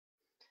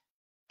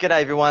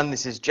G'day everyone,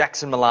 this is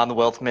Jackson Millan, the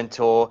Wealth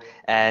Mentor,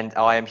 and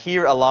I am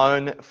here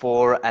alone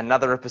for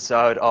another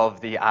episode of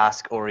the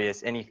Ask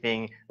Aureus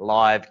Anything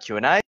live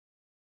Q&A,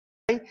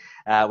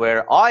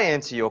 where I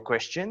answer your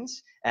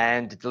questions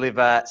and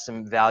deliver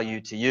some value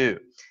to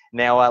you.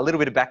 Now, a little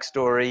bit of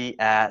backstory,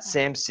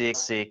 Sam's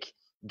sick,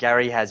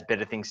 Gary has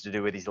better things to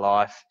do with his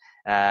life,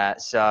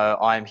 so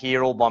I'm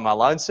here all by my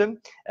lonesome,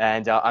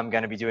 and I'm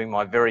going to be doing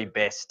my very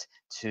best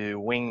to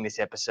wing this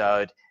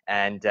episode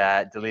and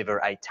deliver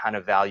a ton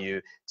of value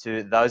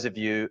to those of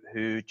you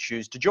who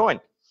choose to join.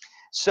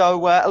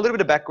 So a little bit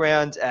of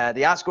background,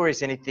 the Ask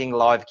Aureus Anything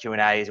live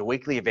Q&A is a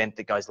weekly event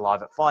that goes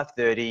live at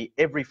 5:30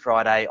 every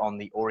Friday on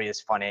the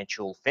Aureus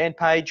Financial fan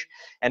page,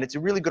 and it's a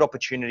really good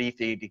opportunity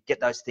for you to get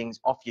those things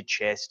off your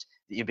chest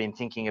that you've been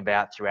thinking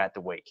about throughout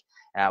the week.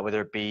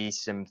 Whether it be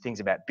some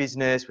things about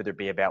business, whether it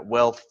be about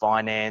wealth,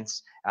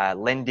 finance,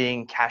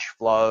 lending, cash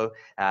flow,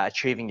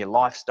 achieving your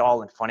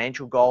lifestyle and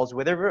financial goals,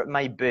 whatever it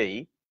may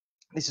be,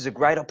 this is a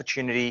great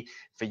opportunity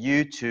for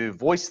you to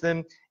voice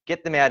them,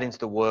 get them out into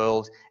the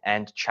world,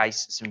 and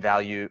chase some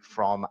value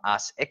from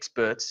us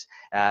experts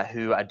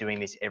who are doing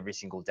this every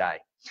single day.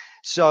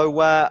 So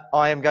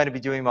I am going to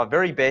be doing my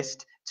very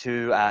best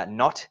to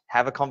not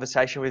have a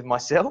conversation with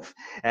myself,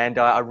 and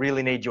I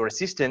really need your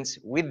assistance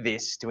with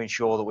this to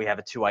ensure that we have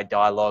a two-way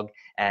dialogue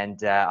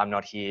and I'm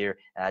not here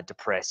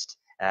depressed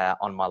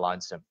on my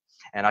lonesome.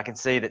 And I can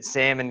see that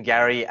Sam and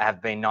Gary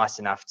have been nice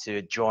enough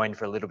to join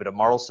for a little bit of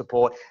moral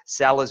support.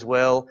 Sal as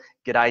well.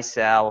 G'day,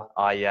 Sal.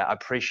 I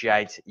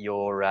appreciate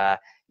your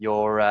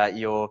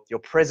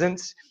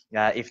presence,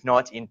 if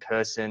not in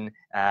person,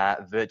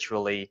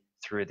 virtually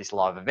through this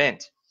live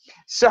event.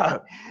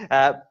 So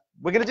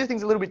we're going to do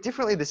things a little bit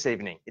differently this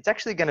evening. It's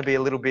actually going to be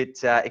a little bit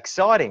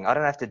exciting. I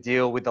don't have to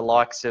deal with the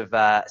likes of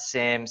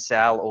Sam,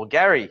 Sal, or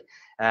Gary,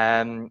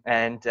 and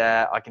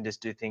I can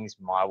just do things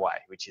my way,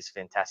 which is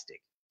fantastic.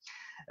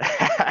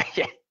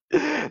 Yeah.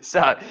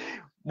 So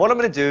what I'm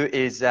going to do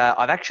is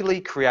I've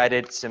actually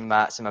created some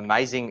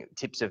amazing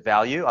tips of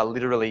value. I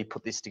literally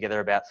put this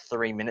together about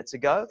 3 minutes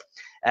ago,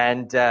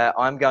 and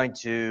I'm going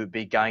to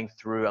be going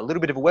through a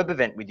little bit of a web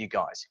event with you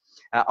guys.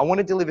 I want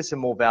to deliver some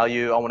more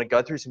value. I want to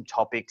go through some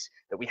topics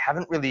that we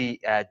haven't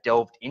really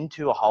delved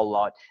into a whole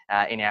lot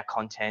in our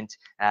content,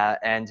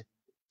 and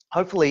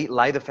hopefully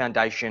lay the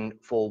foundation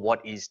for what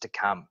is to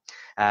come.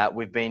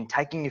 We've been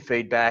taking your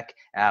feedback.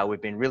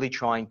 We've been really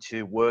trying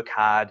to work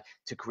hard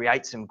to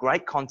create some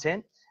great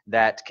content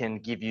that can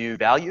give you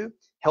value,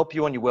 help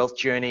you on your wealth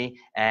journey,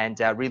 and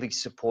really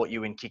support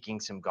you in kicking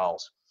some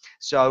goals.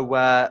 So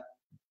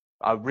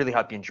I really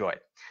hope you enjoy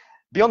it.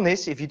 Beyond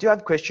this, if you do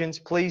have questions,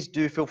 please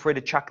do feel free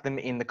to chuck them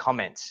in the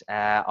comments.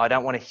 I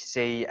don't want to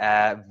see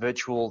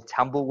virtual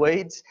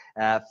tumbleweeds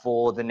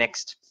for the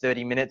next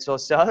 30 minutes or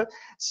so.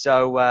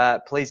 So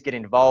please get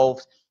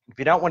involved. If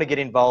you don't want to get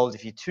involved,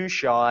 if you're too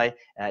shy,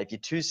 if you're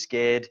too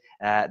scared,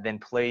 then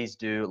please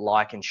do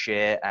like and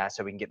share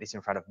so we can get this in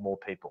front of more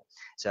people.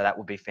 So that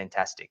would be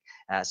fantastic.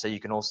 So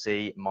you can all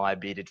see my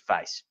bearded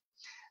face.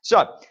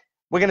 So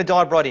we're going to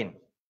dive right in.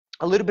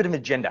 A little bit of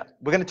agenda.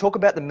 We're going to talk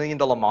about the $1 million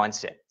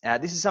mindset.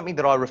 This is something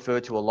that I refer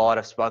to a lot.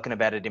 I've spoken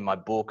about it in my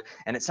book,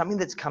 and it's something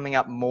that's coming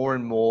up more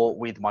and more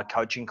with my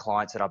coaching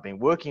clients that I've been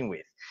working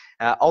with.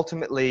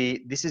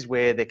 Ultimately, this is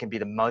where there can be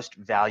the most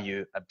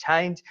value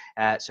obtained.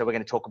 So we're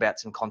going to talk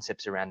about some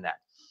concepts around that.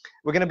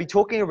 We're going to be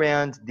talking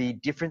around the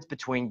difference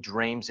between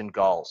dreams and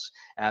goals.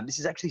 This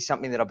is actually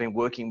something that I've been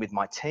working with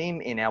my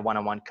team in our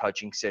one-on-one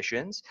coaching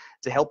sessions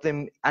to help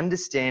them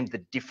understand the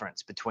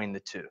difference between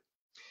the two.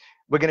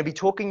 We're going to be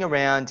talking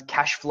around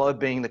cash flow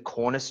being the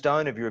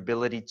cornerstone of your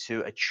ability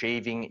to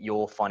achieving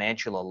your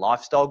financial or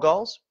lifestyle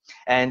goals.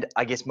 And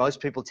I guess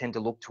most people tend to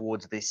look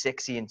towards the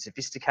sexy and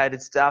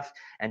sophisticated stuff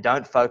and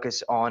don't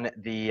focus on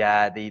the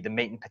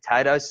meat and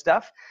potatoes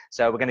stuff.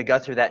 So we're going to go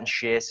through that and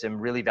share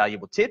some really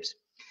valuable tips.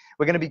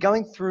 We're going to be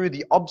going through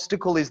the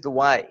obstacle is the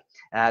way.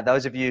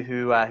 Those of you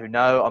who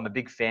know, I'm a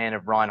big fan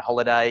of Ryan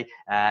Holiday,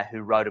 who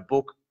wrote a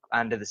book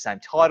under the same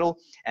title,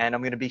 and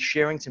I'm going to be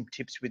sharing some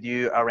tips with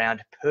you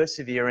around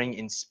persevering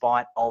in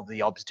spite of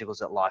the obstacles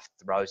that life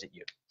throws at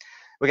you.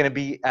 We're going to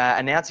be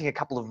announcing a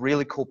couple of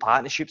really cool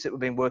partnerships that we've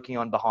been working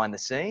on behind the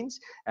scenes,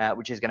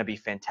 which is going to be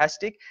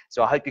fantastic.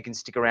 So I hope you can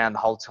stick around the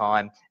whole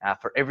time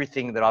for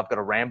everything that I've got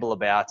to ramble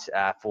about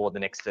for the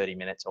next 30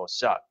 minutes or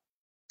so.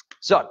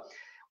 So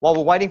while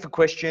we're waiting for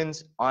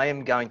questions, I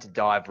am going to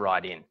dive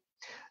right in.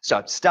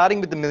 So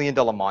starting with the $1 million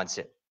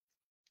mindset.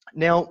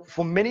 Now,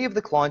 for many of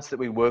the clients that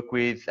we work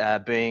with,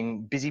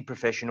 being busy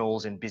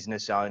professionals and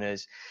business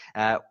owners,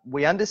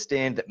 we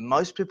understand that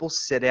most people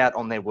set out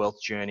on their wealth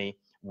journey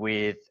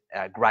with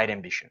great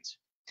ambitions.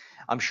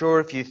 I'm sure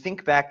if you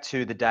think back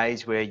to the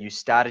days where you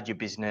started your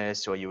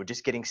business or you were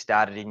just getting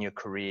started in your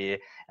career,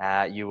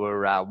 you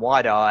were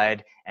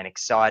wide-eyed and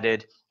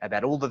excited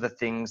about all of the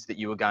things that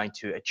you were going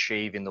to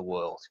achieve in the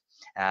world.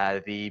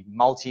 The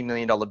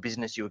multi-million-dollar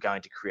business you were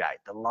going to create,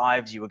 the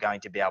lives you were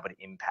going to be able to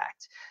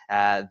impact,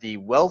 the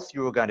wealth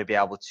you were going to be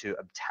able to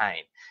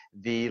obtain,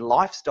 the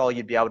lifestyle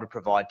you'd be able to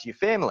provide to your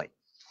family.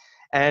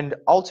 And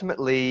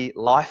ultimately,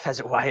 life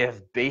has a way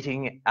of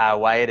beating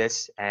away at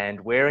us and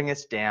wearing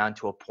us down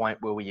to a point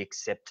where we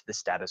accept the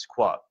status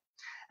quo.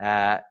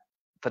 Uh,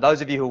 for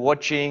those of you who are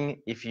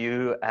watching, if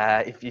you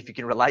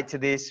can relate to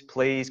this,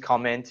 please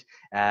comment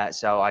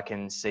so I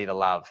can see the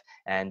love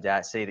and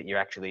see that you're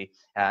actually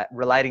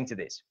relating to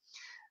this.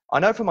 I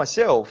know for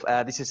myself,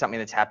 this is something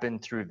that's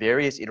happened through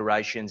various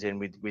iterations and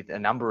with a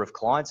number of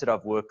clients that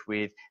I've worked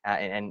with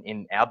and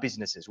in our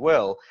business as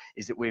well,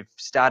 is that we've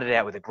started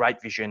out with a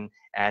great vision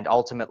and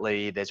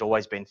ultimately there's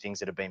always been things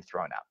that have been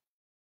thrown up.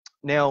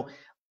 Now,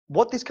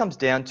 what this comes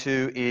down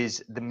to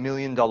is the $1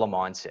 million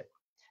mindset.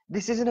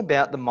 This isn't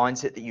about the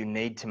mindset that you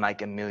need to make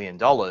 $1 million.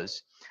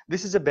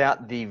 This is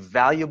about the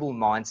valuable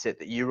mindset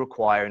that you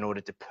require in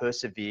order to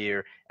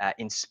persevere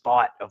in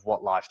spite of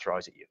what life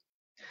throws at you.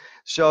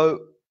 So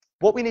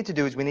what we need to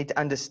do is we need to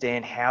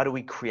understand how do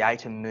we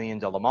create a $1 million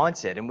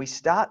mindset. And we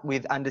start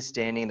with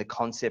understanding the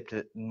concept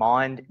that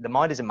the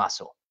mind is a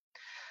muscle.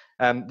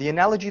 The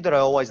analogy that I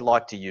always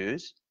like to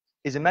use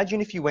is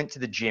imagine if you went to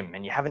the gym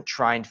and you haven't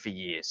trained for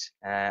years.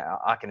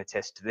 I can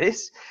attest to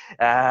this.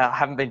 I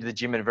haven't been to the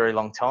gym in a very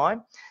long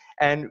time.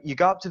 And you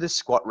go up to the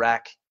squat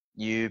rack,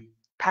 you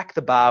pack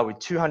the bar with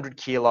 200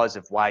 kilos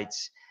of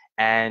weights,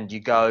 and you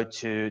go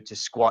to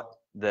squat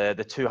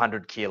the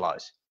 200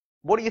 kilos.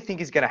 What do you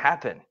think is going to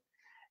happen?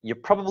 You're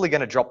probably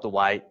going to drop the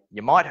weight.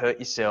 You might hurt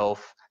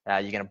yourself.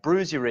 You're going to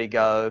bruise your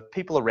ego.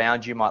 People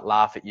around you might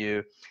laugh at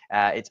you.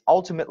 It's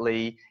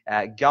ultimately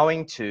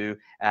going to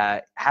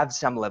have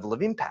some level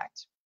of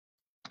impact.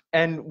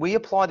 And we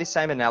apply the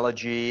same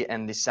analogy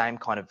and the same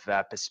kind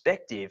of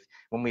perspective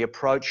when we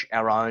approach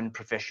our own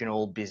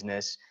professional,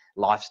 business,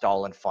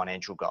 lifestyle, and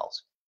financial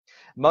goals.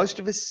 Most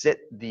of us set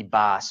the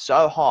bar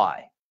so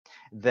high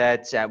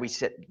that we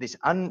set this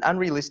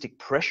unrealistic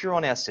pressure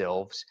on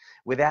ourselves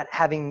without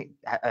having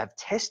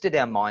tested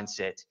our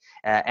mindset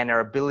and our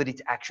ability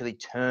to actually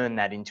turn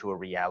that into a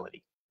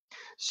reality.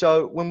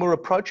 So when we're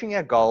approaching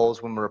our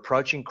goals, when we're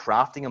approaching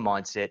crafting a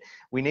mindset,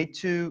 we need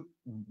to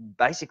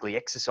basically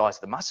exercise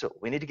the muscle.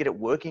 We need to get it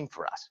working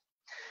for us.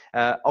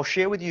 I'll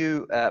share with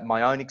you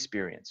my own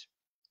experience.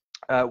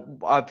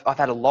 I've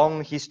had a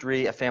long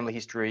history, a family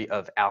history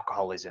of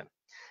alcoholism.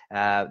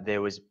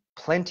 There was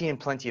plenty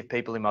of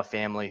people in my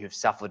family who've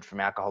suffered from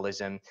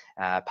alcoholism,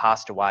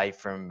 passed away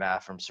from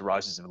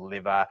cirrhosis of the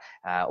liver,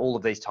 all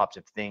of these types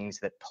of things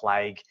that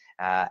plague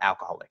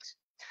alcoholics.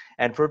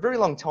 And for a very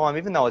long time,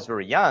 even though I was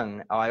very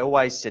young, I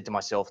always said to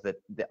myself that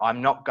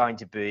I'm not going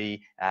to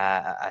be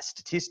a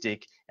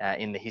statistic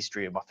in the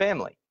history of my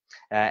family,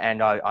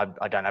 and I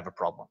don't have a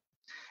problem.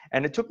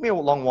 And it took me a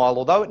long while,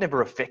 although it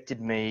never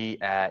affected me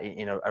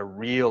in a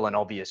real and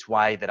obvious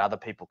way that other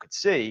people could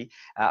see,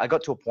 I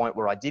got to a point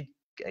where I did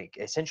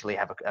essentially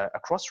have a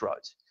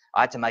crossroads.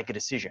 I had to make a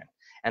decision.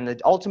 And the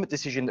ultimate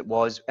decision that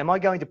was, am I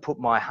going to put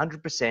my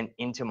 100%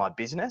 into my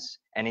business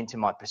and into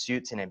my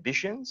pursuits and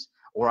ambitions,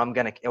 or am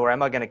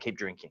I going to keep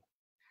drinking?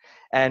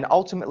 And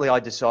ultimately, I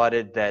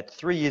decided that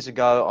 3 years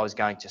ago, I was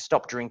going to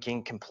stop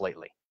drinking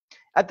completely.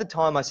 At the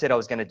time, I said I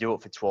was going to do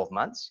it for 12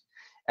 months.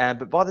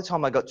 But by the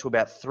time I got to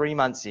about 3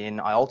 months in,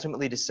 I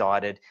ultimately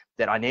decided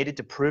that I needed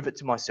to prove it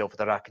to myself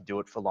that I could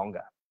do it for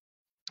longer.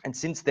 And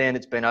since then,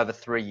 it's been over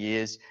 3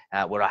 years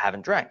where I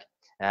haven't drank.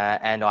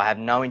 And I have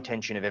no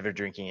intention of ever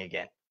drinking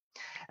again.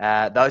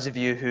 Those of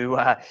you who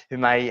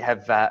may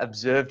have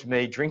observed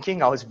me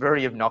drinking, I was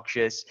very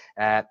obnoxious,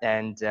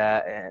 and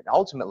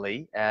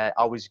ultimately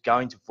I was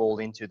going to fall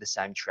into the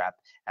same trap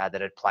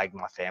that had plagued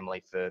my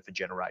family for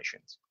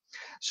generations.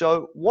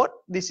 So what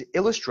this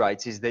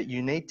illustrates is that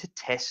you need to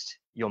test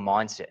your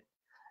mindset.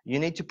 You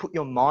need to put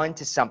your mind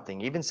to something,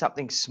 even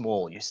something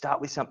small. You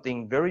start with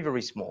something very,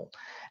 very small.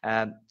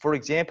 For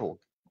example,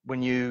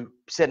 when you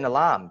set an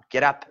alarm,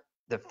 get up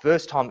the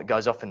first time it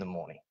goes off in the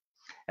morning.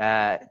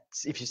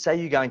 If you say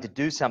you're going to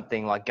do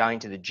something like going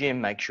to the gym,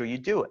 make sure you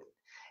do it.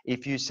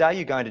 If you say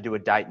you're going to do a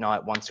date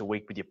night once a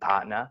week with your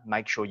partner,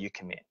 make sure you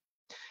commit.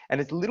 And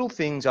it's little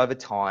things over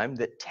time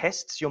that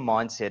tests your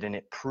mindset, and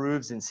it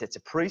proves and sets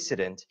a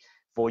precedent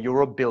for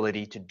your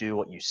ability to do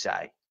what you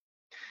say.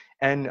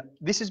 And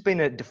this has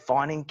been a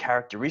defining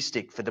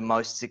characteristic for the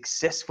most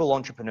successful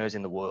entrepreneurs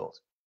in the world.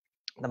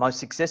 The most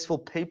successful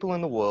people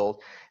in the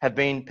world have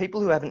been people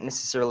who haven't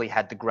necessarily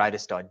had the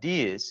greatest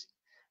ideas,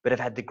 but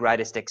have had the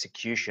greatest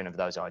execution of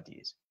those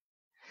ideas.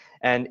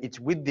 And it's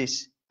with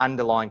this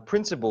underlying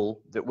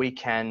principle that we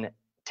can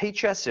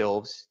teach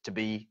ourselves to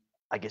be,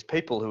 I guess,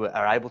 people who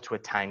are able to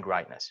attain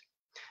greatness.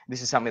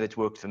 This is something that's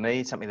worked for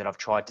me, something that I've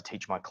tried to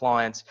teach my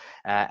clients,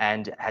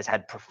 and has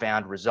had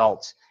profound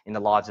results in the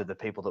lives of the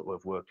people that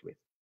we've worked with.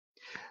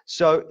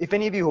 So if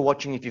any of you who are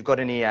watching, if you've got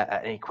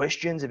any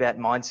questions about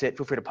mindset,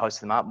 feel free to post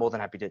them up. More than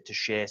happy to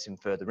share some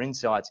further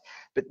insights.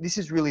 But this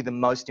is really the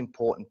most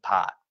important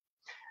part.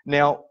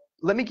 Now,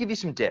 let me give you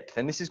some depth,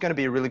 and this is going to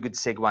be a really good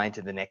segue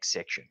into the next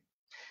section.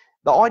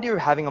 The idea of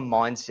having a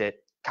mindset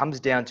comes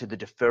down to the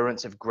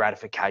deference of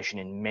gratification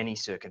in many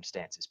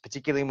circumstances,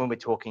 particularly when we're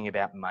talking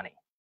about money.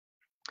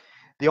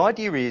 The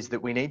idea is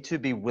that we need to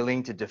be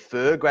willing to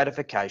defer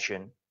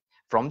gratification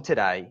from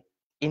today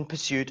in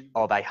pursuit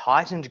of a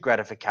heightened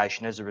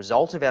gratification as a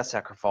result of our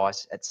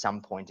sacrifice at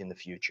some point in the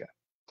future.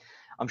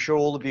 I'm sure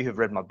all of you who've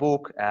read my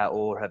book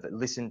or have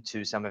listened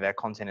to some of our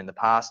content in the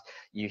past,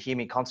 you hear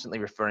me constantly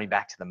referring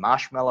back to the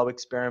marshmallow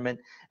experiment,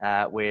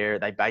 where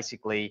they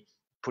basically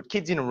put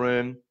kids in a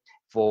room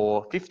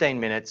for 15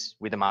 minutes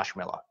with a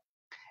marshmallow.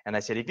 And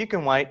they said, if you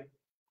can wait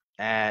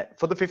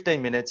for the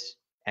 15 minutes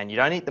and you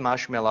don't eat the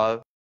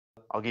marshmallow,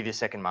 I'll give you a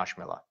second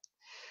marshmallow.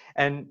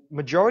 And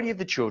majority of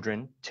the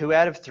children, 2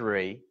 out of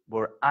 3,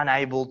 were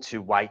unable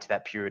to wait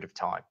that period of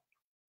time.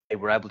 They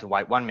were able to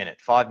wait 1 minute,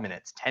 5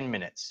 minutes, 10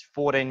 minutes,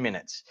 14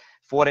 minutes,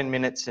 14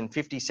 minutes and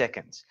 50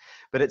 seconds.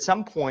 But at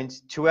some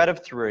point, 2 out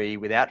of 3,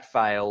 without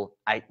fail,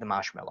 ate the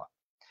marshmallow.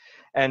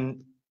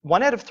 And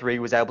 1 out of 3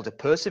 was able to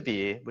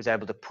persevere, was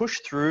able to push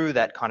through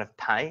that kind of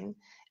pain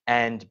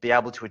and be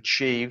able to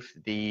achieve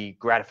the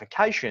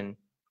gratification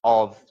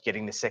of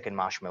getting the second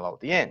marshmallow at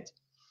the end.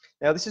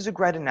 Now, this is a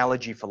great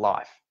analogy for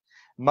life.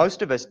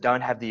 Most of us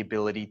don't have the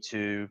ability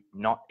to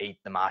not eat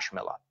the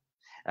marshmallow.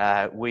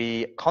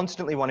 We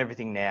constantly want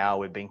everything now.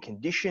 We've been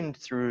conditioned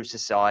through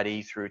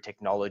society, through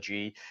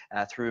technology,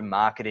 through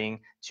marketing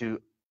to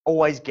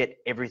always get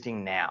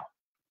everything now.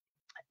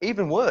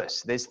 Even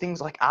worse, there's things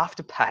like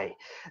Afterpay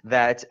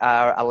that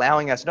are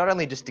allowing us not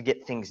only just to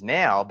get things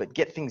now, but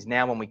get things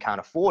now when we can't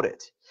afford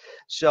it.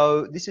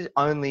 So this is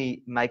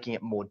only making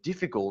it more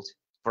difficult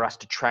for us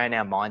to train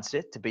our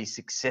mindset to be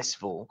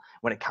successful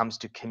when it comes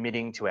to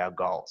committing to our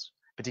goals,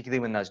 particularly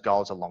when those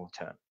goals are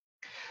long-term.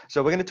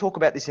 So we're going to talk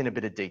about this in a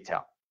bit of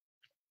detail.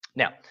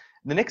 Now,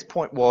 the next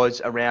point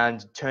was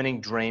around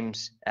turning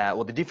dreams,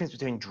 or the difference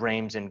between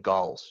dreams and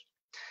goals.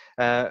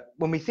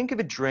 When we think of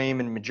a dream,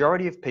 and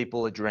majority of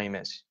people are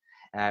dreamers,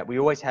 we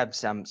always have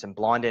some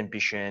blind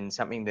ambition,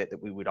 something that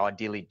we would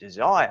ideally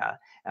desire,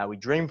 we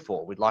dream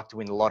for. We'd like to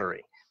win the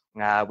lottery.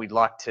 We'd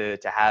like to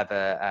have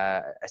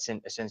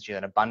essentially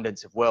an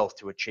abundance of wealth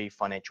to achieve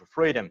financial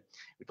freedom.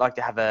 We'd like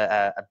to have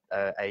a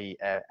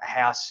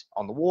house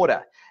on the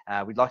water.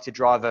 We'd like to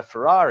drive a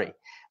Ferrari.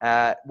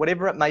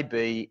 Whatever it may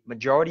be,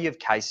 majority of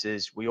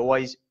cases, we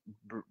always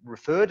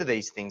refer to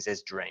these things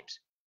as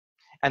dreams.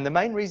 And the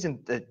main reason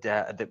that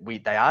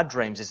they are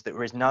dreams is that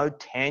there is no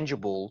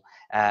tangible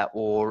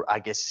or, I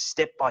guess,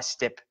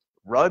 step-by-step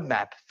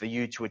roadmap for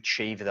you to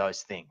achieve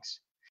those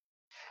things.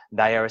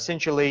 They are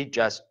essentially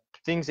just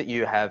things that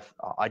you have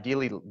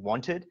ideally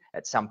wanted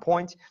at some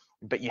point,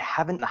 but you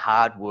haven't the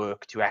hard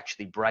work to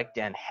actually break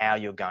down how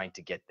you're going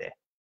to get there.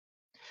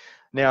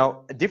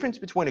 Now, a difference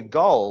between a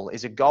goal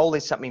is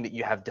something that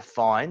you have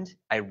defined,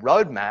 a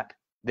roadmap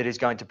that is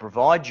going to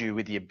provide you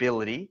with the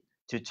ability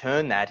to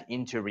turn that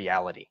into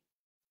reality.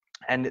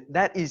 And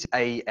that is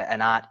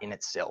an art in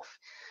itself,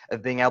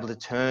 of being able to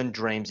turn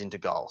dreams into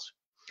goals.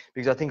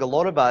 Because I think a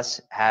lot of us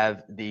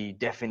have the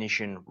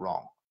definition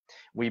wrong.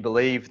 We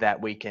believe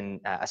that we can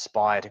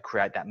aspire to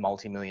create that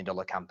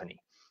multi-million-dollar company.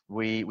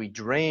 We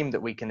dream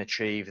that we can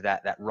achieve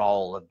that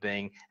role of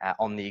being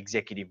on the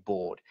executive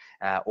board,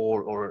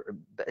 or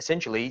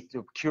essentially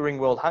curing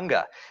world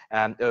hunger,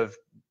 of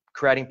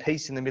creating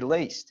peace in the Middle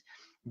East.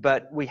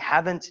 But we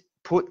haven't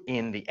put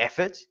in the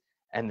effort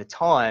and the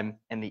time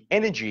and the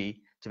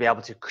energy to be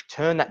able to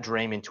turn that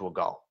dream into a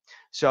goal.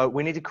 So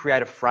we need to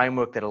create a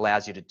framework that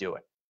allows you to do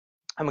it.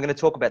 And we're going to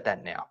talk about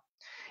that now.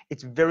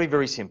 It's very,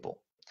 very simple.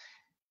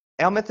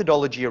 Our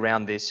methodology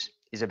around this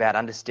is about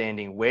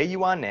understanding where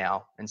you are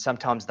now, and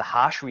sometimes the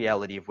harsh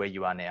reality of where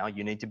you are now.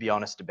 You need to be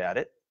honest about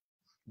it.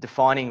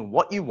 Defining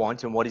what you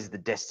want and what is the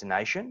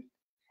destination,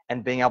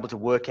 and being able to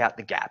work out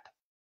the gap.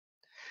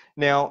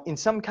 Now, in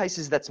some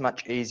cases, that's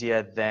much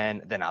easier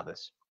than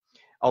others.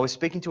 I was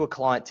speaking to a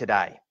client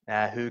today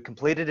who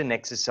completed an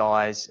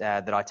exercise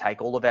that I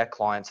take all of our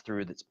clients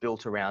through that's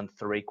built around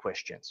 3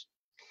 questions.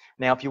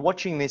 Now, if you're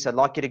watching this, I'd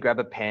like you to grab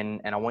a pen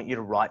and I want you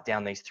to write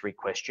down these 3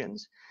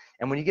 questions.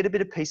 And when you get a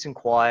bit of peace and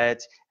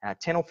quiet,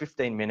 10 or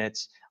 15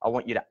 minutes, I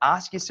want you to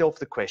ask yourself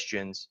the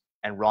questions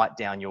and write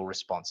down your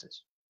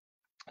responses.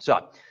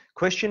 So,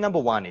 question number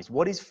 1 is,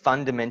 what is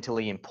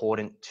fundamentally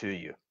important to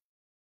you?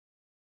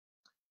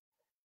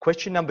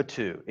 Question number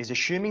 2 is,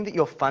 assuming that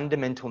your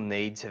fundamental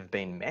needs have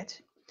been met,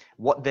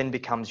 what then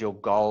becomes your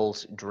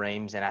goals,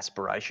 dreams, and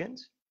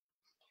aspirations?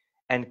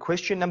 And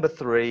question number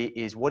 3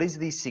 is, what is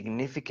the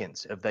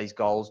significance of these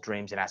goals,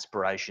 dreams, and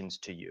aspirations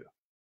to you?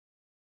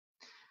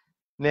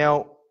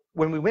 Now,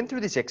 when we went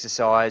through this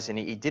exercise, and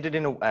he did it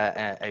in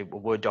a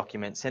Word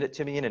document, sent it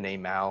to me in an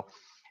email,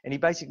 and he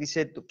basically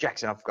said, look,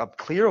 Jackson, I'm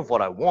clear of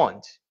what I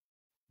want,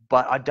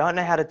 but I don't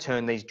know how to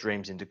turn these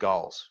dreams into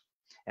goals.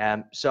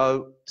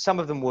 So some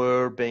of them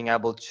were being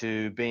able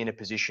to be in a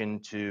position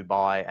to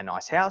buy a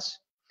nice house,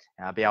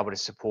 be able to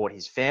support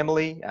his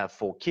family,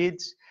 4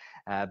 kids,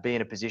 be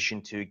in a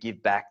position to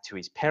give back to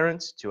his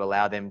parents, to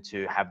allow them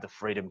to have the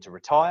freedom to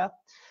retire.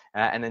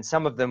 And then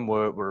some of them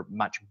were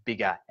much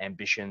bigger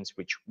ambitions,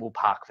 which we'll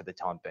park for the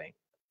time being.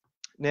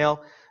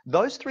 Now,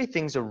 those 3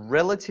 things are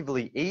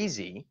relatively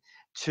easy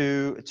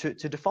to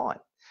define.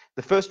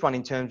 The first one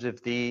in terms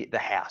of the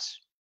house.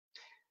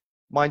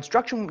 My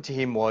instruction to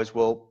him was,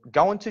 well,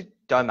 go into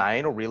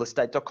domain or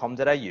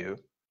realestate.com.au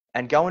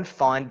and go and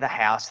find the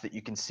house that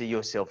you can see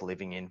yourself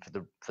living in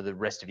for the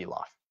rest of your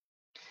life.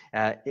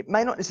 It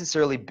may not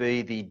necessarily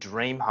be the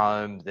dream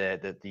home,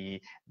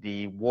 the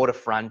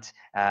waterfront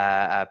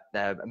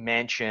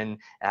mansion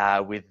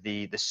with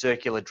the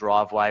circular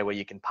driveway where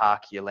you can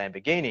park your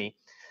Lamborghini,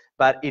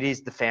 but it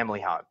is the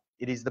family home.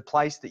 It is the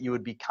place that you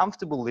would be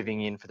comfortable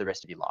living in for the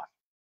rest of your life.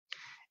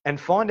 And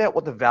find out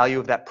what the value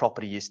of that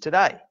property is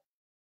today.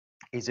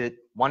 Is it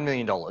 $1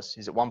 million?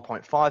 Is it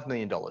 $1.5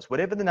 million?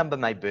 Whatever the number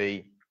may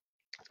be,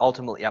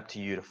 ultimately up to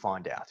you to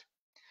find out.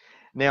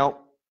 Now,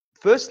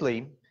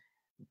 firstly,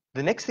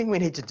 the next thing we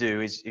need to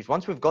do is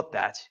once we've got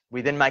that,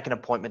 we then make an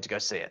appointment to go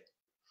see it.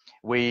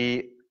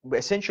 We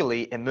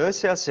essentially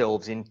immerse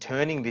ourselves in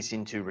turning this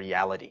into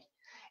reality.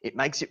 It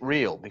makes it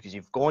real because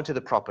you've gone to the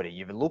property,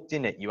 you've looked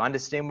in it, you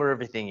understand where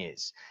everything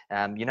is.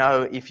 You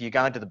know, if you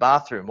go into the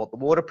bathroom, what the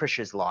water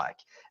pressure is like.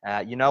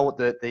 You know what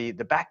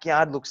the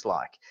backyard looks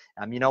like.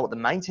 You know what the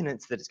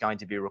maintenance that is going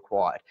to be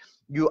required.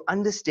 You're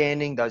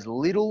understanding those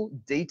little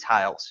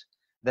details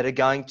that are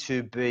going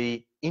to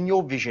be in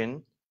your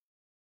vision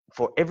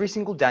for every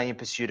single day in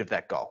pursuit of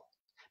that goal.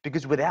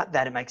 Because without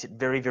that, it makes it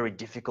very, very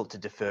difficult to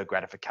defer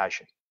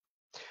gratification.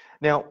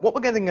 Now, what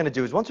we're going to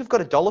do is once we've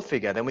got a dollar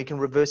figure, then we can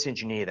reverse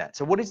engineer that.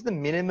 So what is the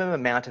minimum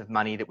amount of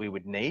money that we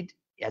would need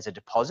as a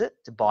deposit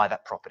to buy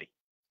that property?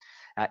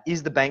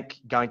 Is the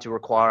bank going to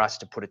require us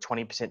to put a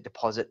 20%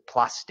 deposit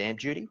plus stamp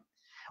duty?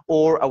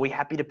 Or are we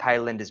happy to pay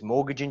lenders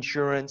mortgage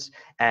insurance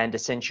and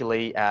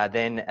essentially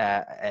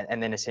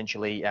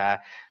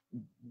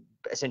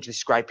essentially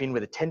scrape in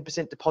with a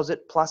 10%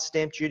 deposit plus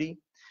stamp duty?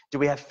 Do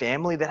we have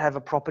family that have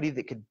a property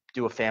that could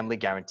do a family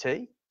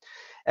guarantee?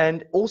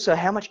 And also,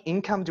 how much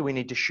income do we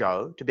need to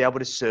show to be able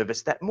to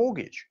service that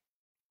mortgage?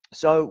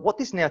 So what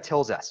this now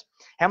tells us,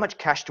 how much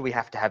cash do we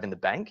have to have in the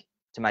bank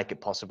to make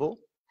it possible?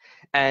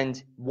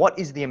 And what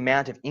is the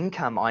amount of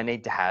income I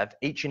need to have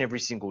each and every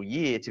single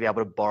year to be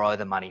able to borrow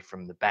the money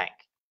from the bank?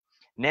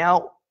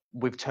 Now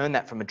we've turned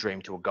that from a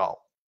dream to a goal.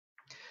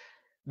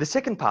 The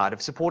second part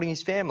of supporting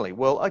his family.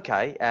 Well,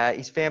 okay,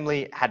 his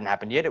family hadn't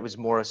happened yet. It was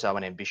more so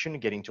an ambition,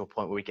 getting to a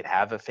point where we could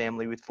have a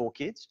family with 4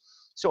 kids.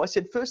 So I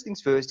said, first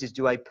things first is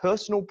do a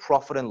personal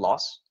profit and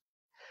loss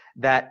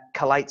that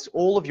collates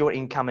all of your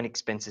income and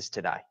expenses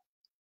today.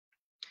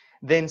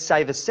 Then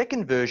save a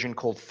second version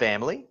called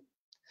family,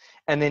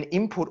 and then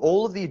input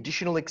all of the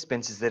additional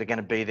expenses that are going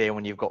to be there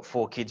when you've got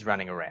 4 kids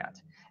running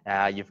around.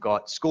 You've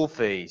got school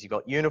fees, you've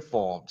got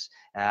uniforms,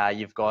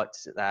 you've got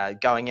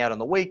going out on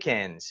the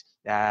weekends,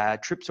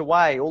 trips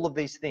away, all of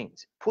these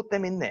things. Put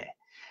them in there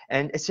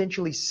and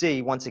essentially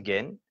see, once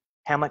again,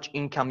 how much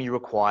income you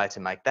require to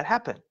make that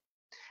happen.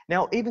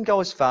 Now, even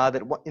go as far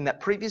that in that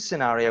previous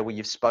scenario where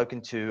you've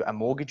spoken to a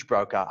mortgage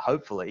broker,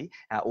 hopefully,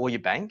 or your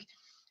bank,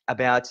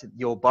 about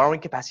your borrowing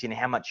capacity and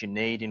how much you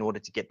need in order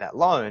to get that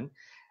loan,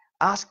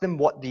 ask them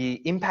what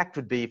the impact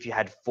would be if you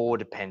had 4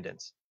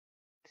 dependents.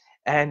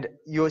 And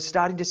you're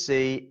starting to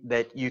see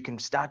that you can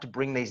start to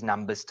bring these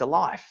numbers to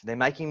life. They're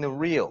making them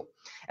real.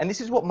 And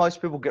this is what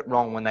most people get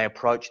wrong when they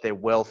approach their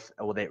wealth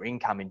or their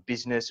income in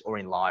business or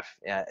in life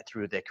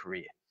through their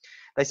career.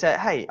 They say,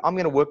 hey, I'm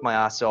going to work my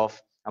ass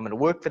off. I'm going to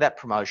work for that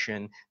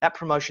promotion. That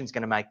promotion is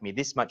going to make me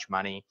this much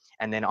money,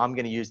 and then I'm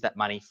going to use that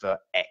money for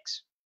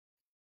X.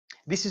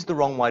 This is the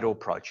wrong way to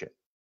approach it.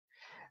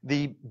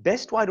 The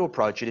best way to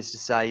approach it is to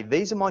say,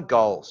 these are my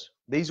goals.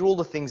 These are all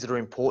the things that are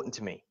important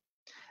to me.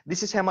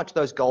 This is how much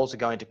those goals are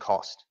going to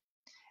cost.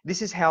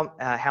 This is how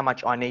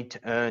much I need to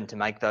earn to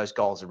make those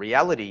goals a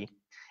reality.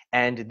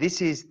 And this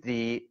is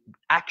the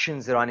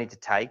actions that I need to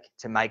take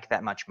to make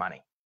that much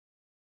money.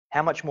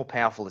 How much more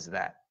powerful is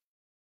that?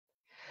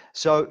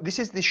 So this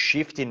is the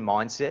shift in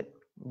mindset,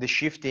 the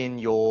shift in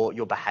your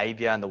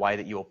behavior and the way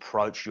that you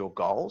approach your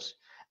goals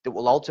that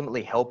will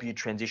ultimately help you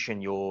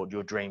transition your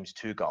dreams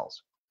to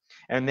goals.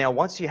 And now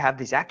once you have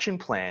this action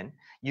plan,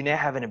 you now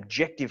have an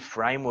objective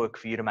framework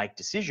for you to make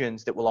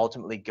decisions that will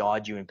ultimately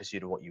guide you in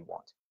pursuit of what you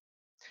want.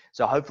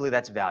 So hopefully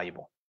that's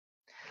valuable.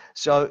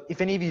 So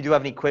if any of you do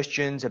have any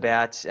questions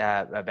about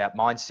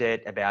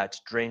mindset, about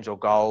dreams or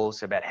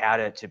goals, about how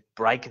to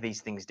break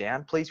these things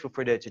down, please feel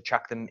free to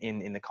chuck them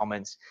in the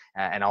comments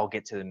and I'll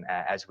get to them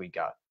as we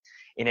go.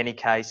 In any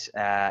case,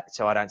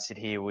 so I don't sit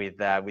here with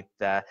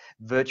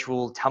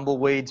virtual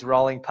tumbleweeds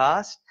rolling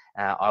past,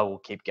 I will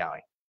keep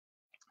going.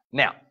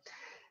 Now,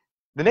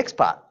 the next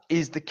part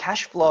is the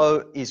cash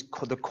flow is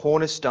the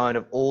cornerstone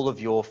of all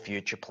of your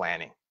future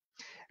planning.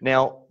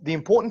 Now, the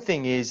important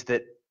thing is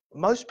that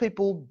most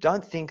people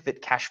don't think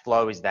that cash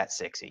flow is that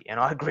sexy, and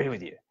I agree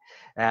with you.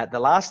 The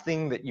last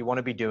thing that you want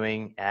to be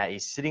doing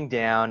is sitting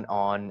down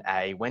on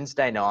a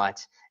Wednesday night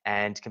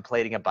and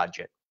completing a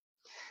budget.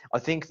 I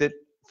think that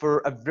for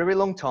a very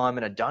long time,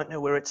 and I don't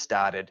know where it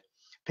started,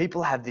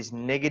 people have this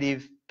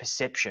negative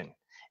perception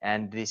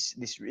and this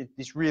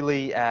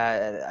really,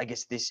 I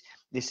guess,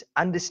 this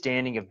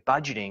understanding of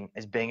budgeting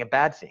as being a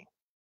bad thing.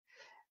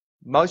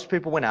 Most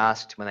people, when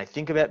asked, when they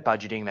think about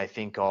budgeting, they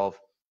think of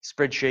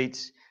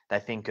spreadsheets, they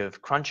think of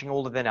crunching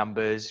all of their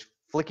numbers,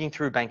 flicking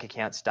through bank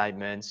account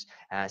statements,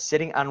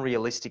 setting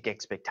unrealistic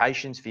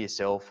expectations for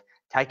yourself,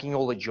 taking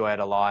all the joy out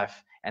of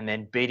life, and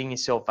then beating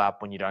yourself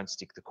up when you don't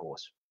stick the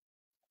course.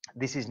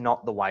 This is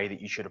not the way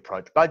that you should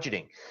approach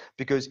budgeting,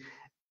 because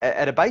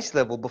at a base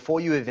level, before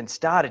you even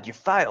started, you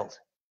failed.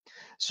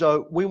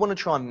 So we want to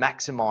try and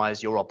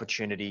maximize your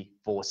opportunity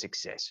for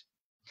success.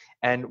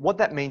 And what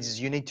that means is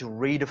you need to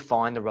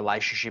redefine the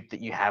relationship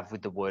that you have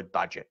with the word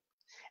budget.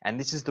 And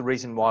this is the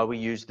reason why we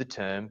use the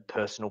term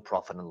personal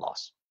profit and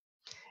loss.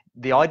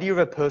 The idea of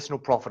a personal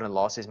profit and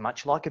loss is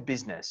much like a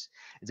business.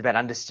 It's about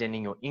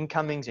understanding your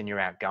incomings and your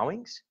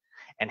outgoings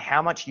and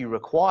how much you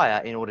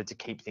require in order to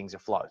keep things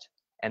afloat,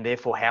 and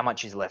therefore how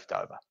much is left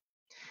over.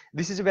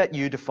 This is about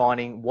you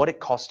defining what it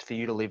costs for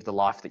you to live the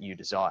life that you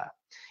desire.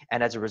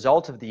 And as a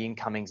result of the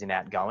incomings and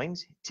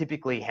outgoings,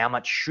 typically how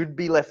much should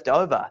be left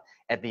over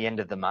at the end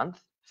of the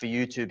month for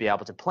you to be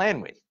able to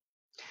plan with.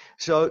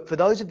 So for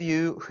those of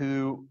you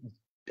who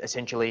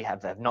essentially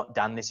have not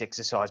done this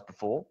exercise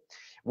before,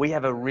 we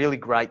have a really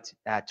great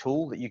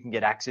tool that you can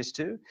get access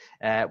to.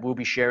 We'll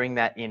be sharing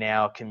that in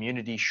our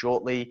community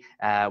shortly,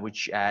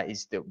 which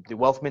is the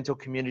Wealth Mentor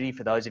community.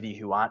 For those of you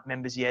who aren't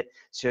members yet,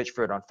 search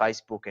for it on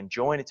Facebook and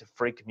join. It's a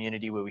free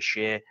community where we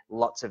share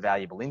lots of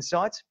valuable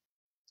insights.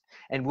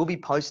 And we'll be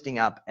posting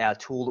up our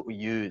tool that we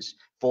use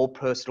for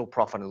personal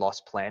profit and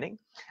loss planning,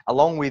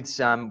 along with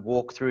some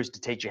walkthroughs to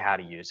teach you how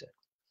to use it.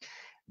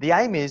 The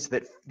aim is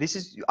that this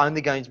is only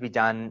going to be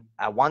done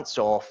once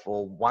off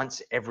or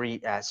once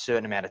every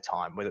certain amount of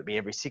time, whether it be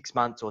every 6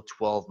 months or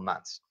 12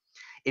 months.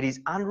 It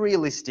is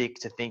unrealistic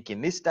to think in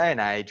this day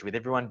and age, with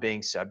everyone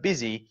being so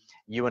busy,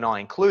 you and I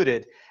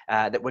included,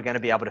 that we're going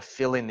to be able to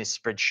fill in this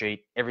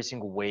spreadsheet every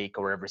single week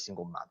or every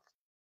single month.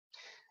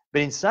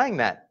 But in saying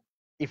that,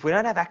 if we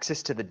don't have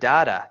access to the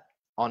data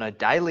on a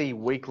daily,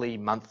 weekly,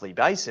 monthly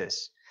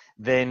basis,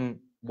 then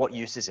what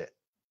use is it?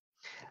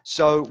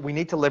 So we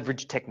need to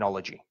leverage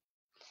technology.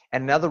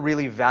 And another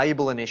really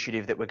valuable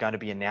initiative that we're going to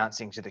be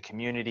announcing to the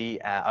community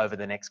over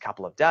the next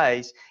couple of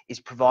days is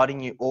providing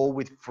you all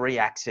with free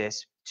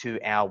access to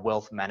our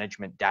wealth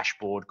management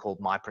dashboard called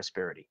My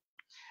Prosperity.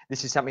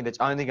 This is something that's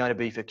only going to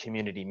be for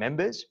community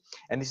members,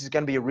 and this is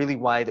going to be a really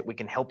way that we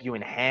can help you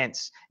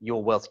enhance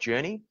your wealth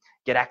journey,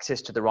 get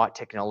access to the right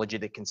technology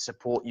that can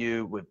support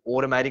you with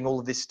automating all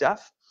of this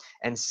stuff,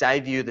 and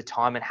save you the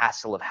time and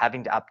hassle of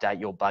having to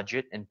update your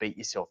budget and beat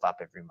yourself up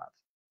every month.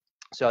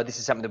 So this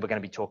is something that we're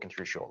going to be talking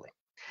through shortly.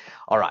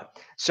 All right,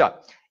 so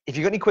if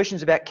you've got any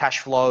questions about cash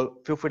flow,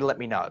 feel free to let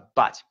me know.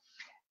 But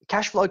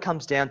cash flow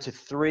comes down to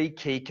 3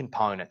 key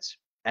components,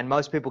 and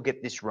most people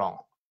get this wrong.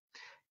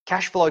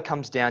 Cash flow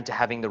comes down to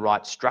having the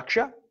right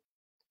structure,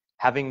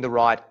 having the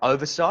right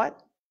oversight,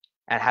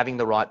 and having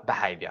the right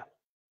behavior.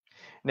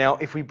 Now,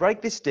 if we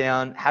break this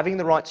down, having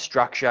the right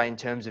structure in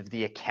terms of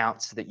the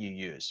accounts that you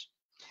use.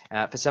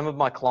 For some of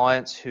my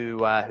clients who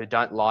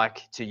don't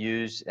like to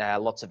use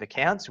lots of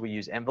accounts, we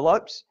use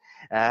envelopes.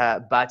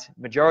 But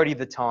majority of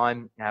the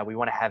time, we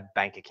want to have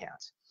bank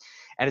accounts.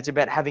 And it's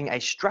about having a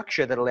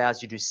structure that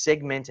allows you to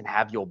segment and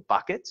have your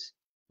buckets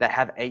that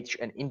have each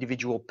an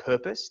individual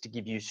purpose to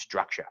give you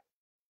structure.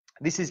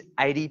 This is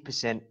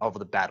 80% of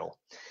the battle.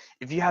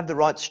 If you have the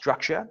right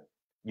structure,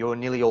 you're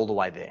nearly all the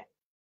way there.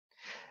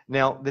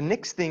 Now, the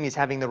next thing is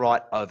having the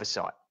right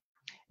oversight.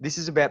 This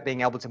is about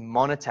being able to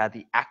monitor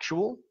the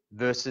actual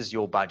versus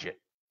your budget.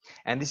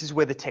 And this is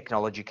where the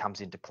technology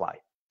comes into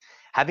play.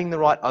 Having the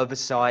right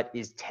oversight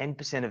is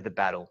 10% of the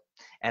battle,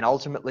 and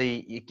ultimately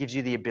it gives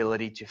you the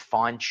ability to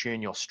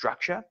fine-tune your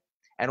structure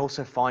and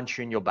also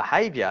fine-tune your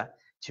behavior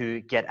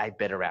to get a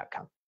better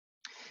outcome.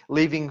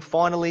 Leaving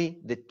finally,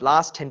 the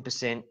last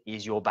 10%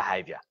 is your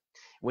behavior.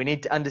 We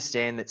need to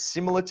understand that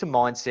similar to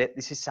mindset,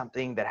 this is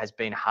something that has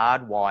been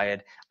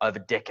hardwired over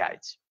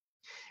decades.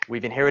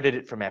 We've inherited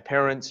it from our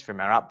parents, from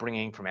our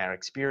upbringing, from our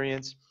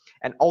experience,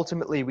 and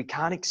ultimately we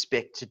can't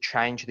expect to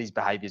change these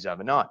behaviors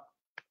overnight.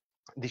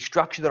 The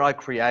structure that I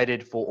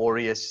created for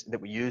Aureus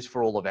that we use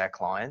for all of our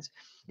clients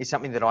is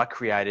something that I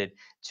created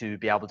to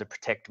be able to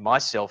protect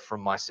myself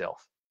from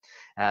myself.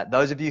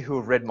 Those of you who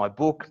have read my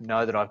book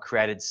know that I've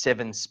created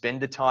 7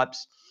 spender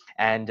types,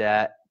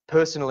 and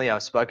personally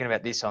I've spoken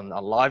about this on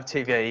live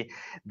TV,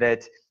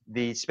 that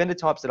the spender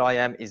types that I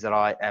am is that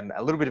I am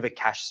a little bit of a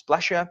cash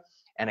splasher,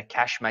 and a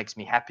cash makes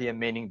me happier,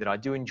 meaning that I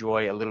do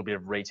enjoy a little bit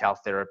of retail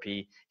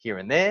therapy here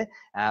and there.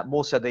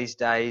 More so these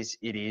days,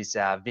 it is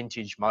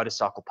vintage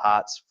motorcycle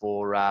parts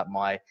for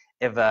my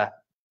ever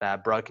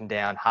broken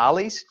down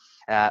Harleys.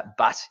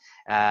 But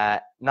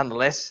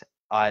nonetheless,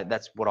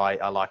 that's what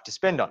I like to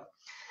spend on.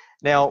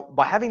 Now,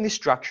 by having this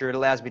structure, it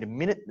allows me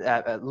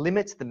to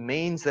limit the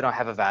means that I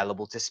have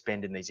available to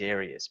spend in these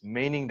areas,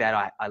 meaning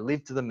that I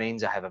live to the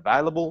means I have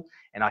available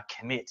and I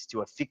commit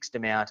to a fixed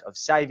amount of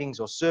savings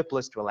or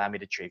surplus to allow me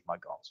to achieve my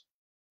goals.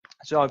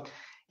 So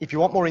if you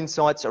want more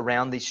insights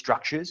around these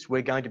structures,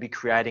 we're going to be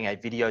creating a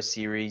video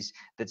series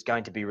that's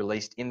going to be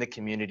released in the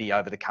community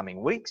over the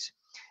coming weeks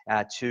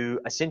to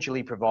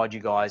essentially provide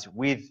you guys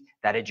with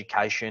that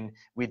education,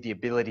 with the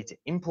ability to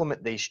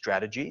implement these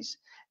strategies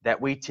that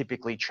we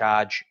typically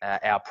charge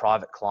our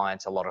private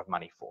clients a lot of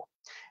money for.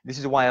 This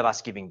is a way of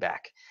us giving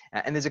back.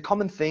 And there's a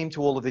common theme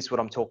to all of this, what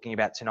I'm talking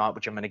about tonight,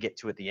 which I'm going to get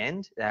to at the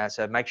end.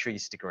 So make sure you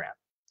stick around.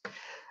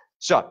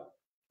 So,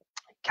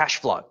 cash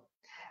flow.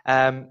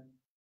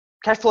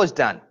 Cash flow is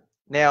done.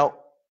 Now,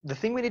 the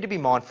thing we need to be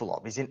mindful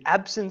of is in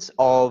absence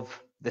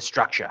of the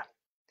structure,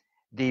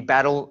 the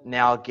battle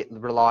now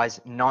relies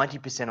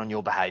 90% on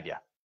your behavior.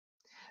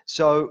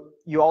 So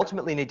you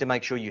ultimately need to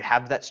make sure you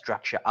have that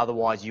structure,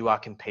 otherwise you are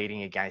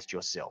competing against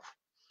yourself.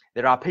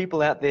 There are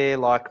people out there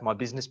like my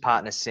business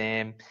partner,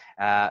 Sam,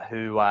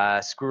 who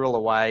squirrel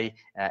away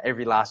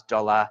every last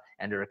dollar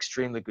and are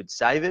extremely good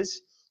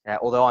savers.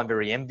 Although I'm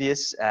very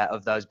envious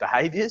of those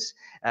behaviors,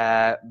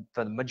 for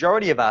the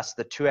majority of us,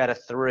 the 2 out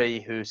of 3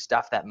 who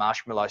stuff that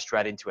marshmallow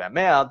straight into our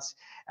mouths,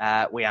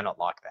 we are not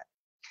like that.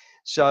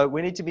 So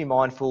we need to be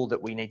mindful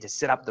that we need to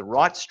set up the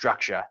right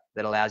structure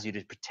that allows you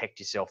to protect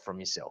yourself from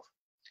yourself.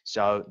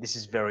 So this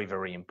is very,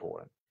 very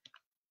important.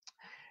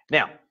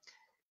 Now,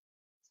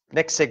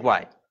 next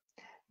segue.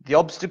 The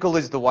obstacle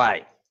is the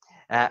way.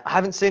 I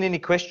haven't seen any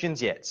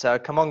questions yet, so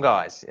come on,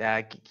 guys.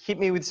 Hit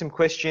me with some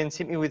questions,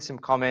 hit me with some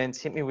comments,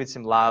 hit me with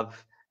some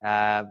love.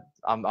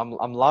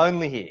 I'm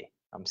lonely here.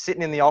 I'm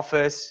sitting in the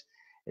office.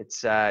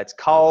 It's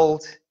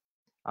cold.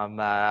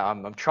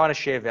 I'm trying to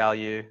share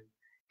value.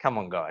 Come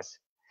on, guys.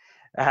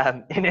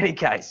 In any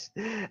case,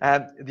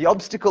 the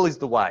obstacle is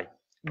the way.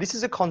 This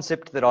is a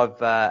concept that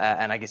I've,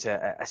 and I guess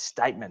a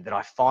statement that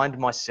I find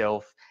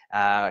myself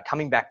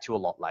coming back to a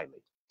lot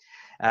lately.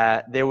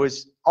 There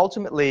was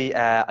ultimately,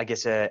 I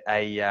guess, a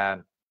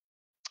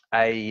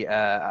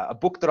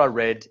book that I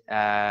read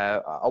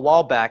a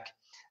while back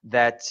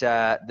that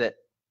that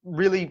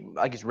really,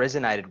 I guess,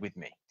 resonated with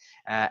me,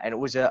 and it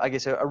was, I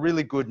guess, a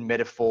really good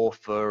metaphor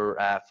for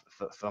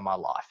my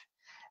life.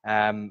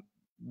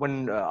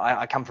 When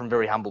I come from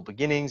very humble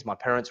beginnings, my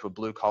parents were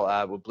blue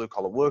collar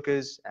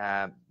workers,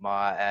 and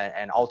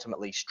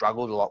ultimately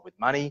struggled a lot with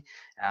money.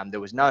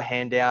 There was no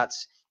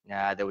handouts.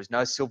 There was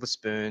no silver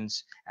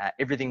spoons.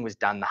 Everything was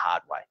done the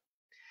hard way.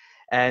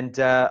 And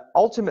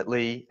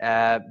ultimately,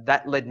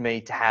 that led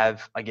me to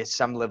have, I guess,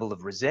 some level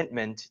of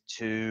resentment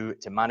to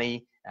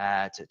money,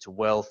 to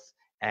wealth,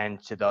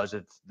 and to those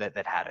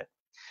that had it.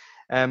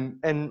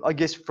 And I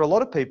guess for a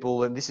lot of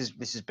people, and this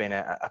has been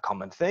a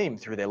common theme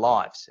through their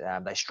lives,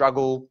 they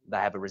struggle, they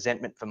have a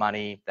resentment for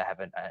money, they have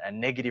a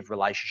negative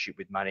relationship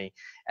with money,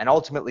 and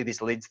ultimately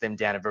this leads them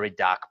down a very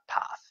dark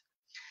path.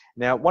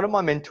 Now, one of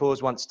my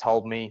mentors once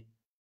told me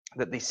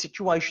that the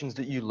situations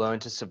that you learn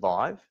to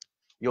survive,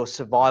 your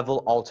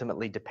survival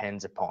ultimately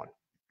depends upon.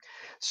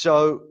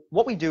 So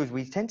what we do is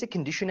we tend to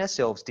condition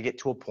ourselves to get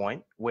to a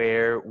point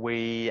where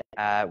we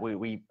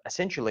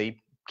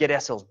essentially get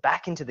ourselves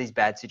back into these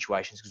bad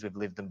situations because we've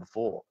lived them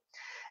before.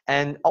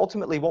 And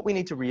ultimately what we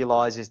need to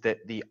realize is that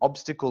the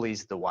obstacle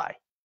is the way.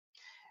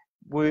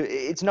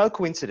 It's no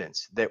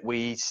coincidence that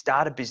we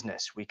start a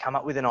business, we come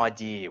up with an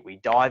idea, we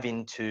dive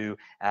into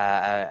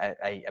an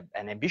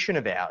ambition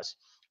of ours,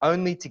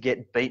 only to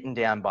get beaten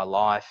down by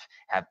life,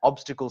 have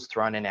obstacles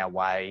thrown in our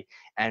way,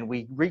 and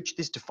we reach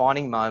this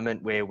defining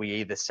moment where we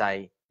either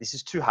say, this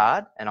is too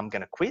hard and I'm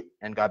going to quit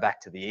and go back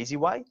to the easy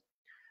way,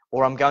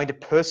 or I'm going to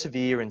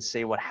persevere and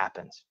see what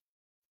happens.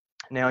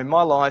 Now, in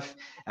my life,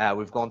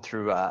 we've gone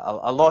through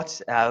a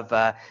lot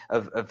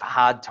of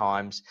hard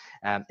times,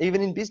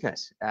 even in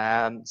business.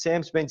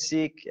 Sam's been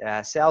sick,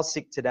 Sal's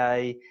sick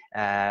today,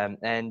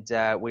 and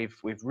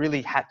we've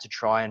really had to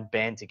try and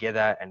band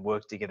together and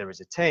work together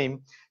as a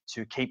team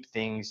to keep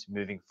things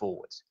moving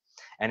forwards.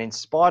 And in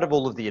spite of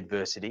all of the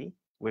adversity,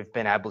 we've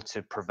been able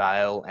to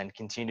prevail and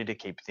continue to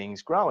keep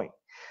things growing.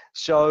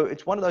 So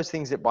it's one of those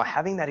things that by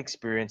having that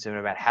experience and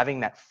about having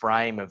that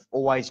frame of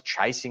always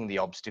chasing the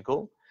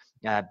obstacle,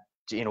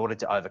 in order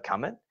to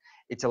overcome it,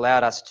 it's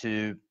allowed us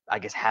to, I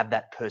guess, have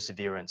that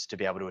perseverance to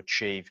be able to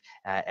achieve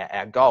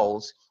our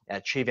goals,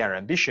 achieve our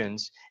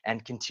ambitions,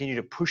 and continue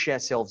to push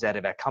ourselves out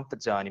of our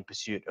comfort zone in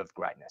pursuit of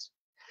greatness.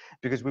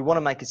 Because we want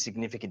to make a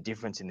significant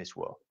difference in this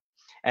world.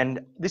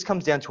 And this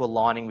comes down to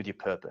aligning with your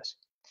purpose.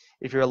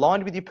 If you're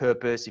aligned with your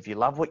purpose, if you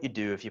love what you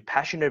do, if you're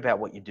passionate about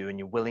what you do and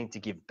you're willing to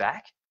give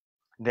back,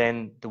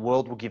 then the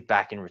world will give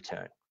back in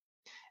return.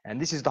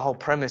 And this is the whole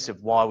premise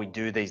of why we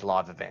do these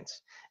live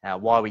events,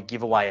 why we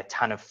give away a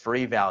ton of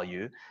free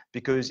value,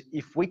 because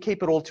if we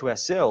keep it all to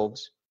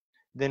ourselves,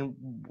 then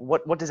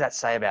what does that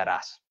say about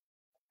us?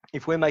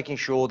 If we're making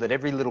sure that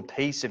every little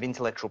piece of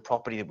intellectual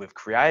property that we've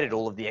created,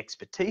 all of the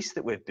expertise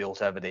that we've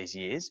built over these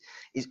years,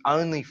 is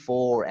only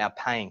for our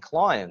paying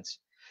clients,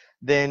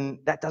 then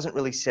that doesn't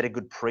really set a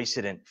good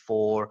precedent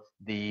for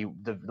the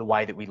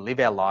way that we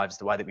live our lives,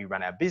 the way that we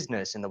run our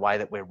business, and the way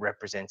that we're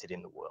represented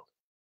in the world.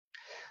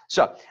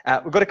 So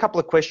we've got a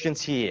couple of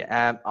questions here.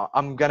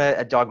 I'm going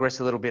to digress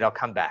a little bit. I'll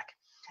come back.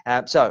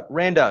 So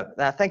Rando,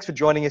 thanks for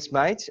joining us,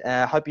 mate.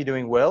 Hope you're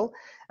doing well.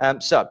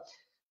 So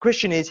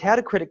question is, how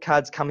do credit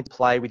cards come into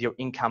play with your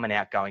income and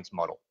outgoings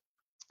model?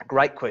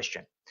 Great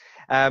question.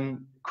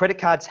 Credit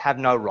cards have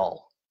no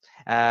role.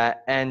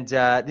 And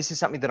this is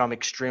something that I'm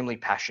extremely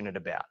passionate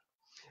about.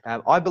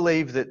 I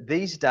believe that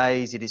these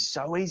days it is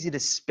so easy to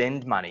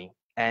spend money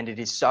and it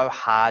is so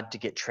hard to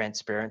get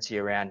transparency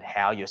around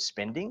how you're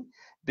spending,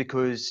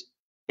 because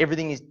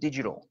everything is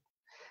digital.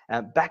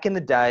 Back in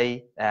the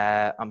day,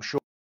 I'm sure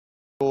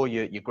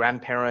your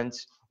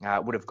grandparents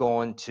would have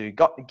gone to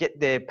get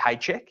their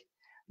paycheck.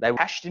 They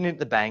cashed it in at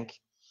the bank.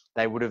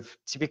 They would have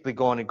typically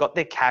gone and got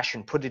their cash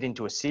and put it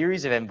into a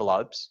series of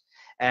envelopes,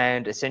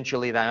 and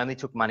essentially they only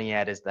took money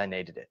out as they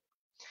needed it.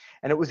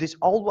 And it was this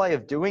old way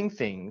of doing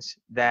things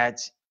that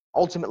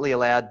ultimately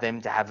allowed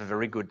them to have a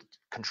very good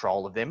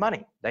control of their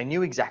money. They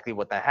knew exactly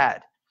what they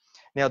had.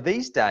 Now,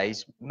 these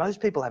days,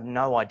 most people have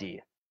no idea.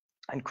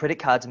 And credit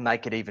cards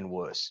make it even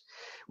worse.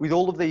 With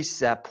all of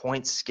these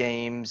point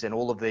schemes and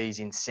all of these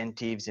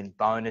incentives and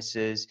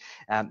bonuses,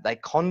 they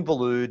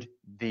convolute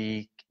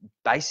the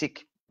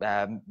basic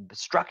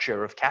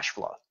structure of cash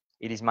flow.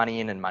 It is money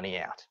in and money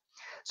out.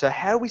 So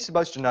how are we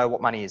supposed to know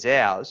what money is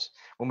ours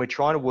when we're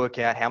trying to work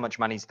out how much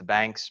money is the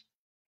bank's?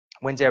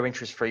 When's our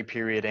interest-free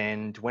period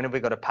end? When have we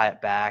got to pay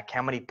it back?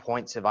 How many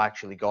points have I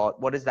actually got?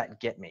 What does that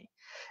get me?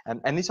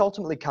 And this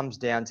ultimately comes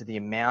down to the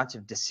amount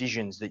of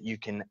decisions that you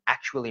can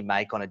actually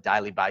make on a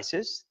daily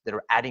basis that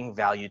are adding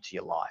value to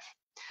your life.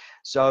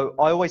 So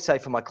I always say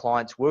for my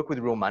clients, work with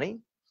real money,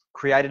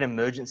 create an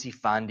emergency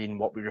fund in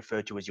what we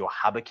refer to as your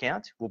hub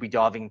account. We'll be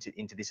diving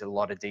into this in a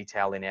lot of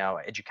detail in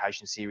our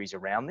education series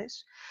around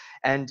this,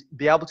 and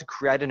be able to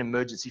create an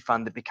emergency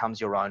fund that becomes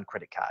your own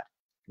credit card,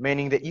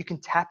 meaning that you can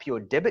tap your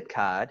debit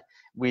card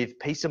with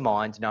peace of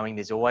mind, knowing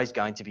there's always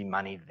going to be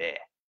money there.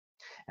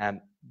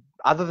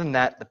 Other than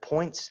that, the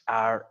points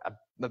are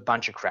a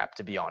bunch of crap,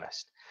 to be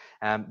honest.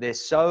 They're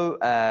so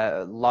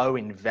low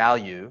in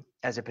value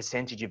as a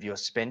percentage of your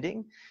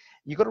spending.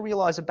 You've got to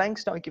realize that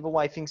banks don't give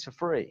away things for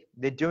free.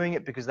 They're doing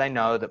it because they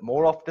know that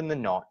more often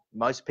than not,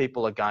 most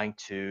people are going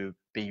to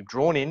be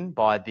drawn in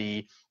by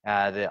the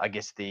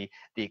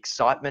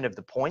excitement of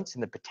the points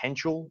and the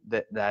potential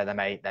that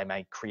they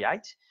may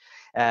create,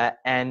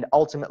 and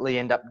ultimately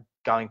end up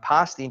going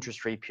past the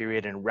interest-free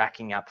period and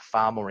racking up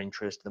far more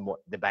interest than what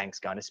the bank's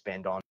going to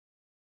spend on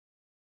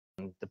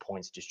the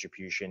points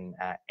distribution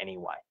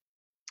anyway.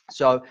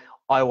 So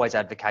I always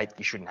advocate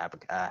you shouldn't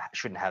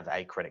have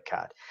a credit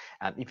card.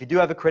 If you do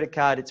have a credit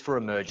card, it's for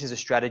emergencies. This is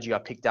a strategy I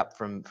picked up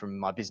from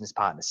my business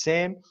partner,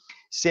 Sam.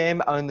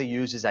 Sam only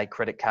uses a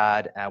credit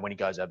card when he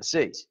goes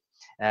overseas.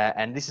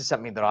 And this is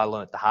something that I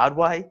learned the hard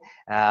way.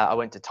 I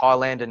went to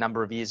Thailand a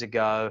number of years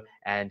ago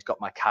and got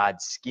my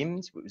card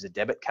skimmed. It was a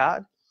debit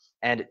card.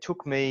 And it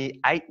took me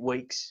 8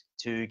 weeks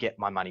to get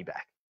my money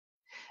back.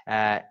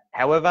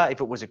 However, if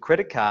it was a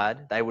credit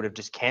card, they would have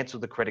just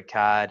cancelled the credit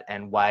card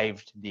and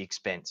waived the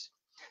expense.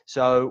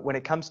 So when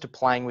it comes to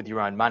playing with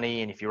your own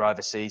money, and if you're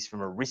overseas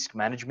from a risk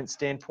management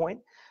standpoint,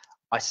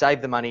 I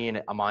save the money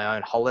in my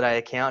own holiday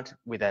account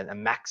with a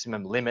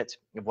maximum limit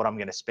of what I'm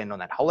going to spend on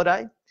that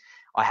holiday.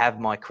 I have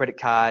my credit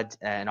card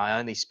and I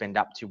only spend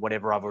up to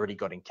whatever I've already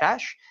got in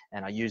cash,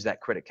 and I use that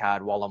credit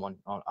card while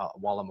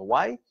I'm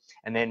away.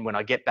 And then when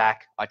I get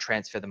back, I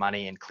transfer the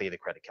money and clear the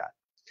credit card.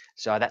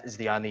 So that is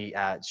the only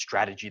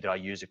strategy that I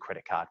use a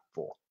credit card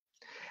for.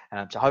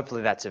 So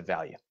hopefully that's of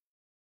value.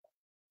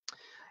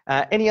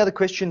 Any other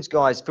questions,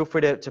 guys? Feel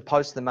free to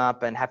post them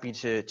up, and happy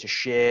to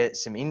share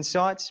some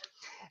insights.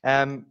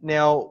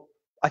 Now,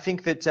 I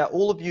think that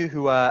all of you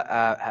who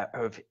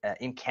have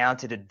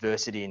encountered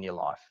adversity in your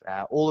life,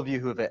 all of you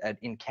who have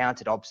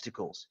encountered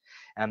obstacles,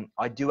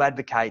 I do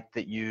advocate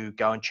that you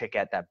go and check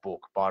out that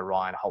book by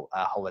Ryan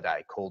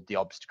Holiday called The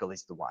Obstacle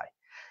is the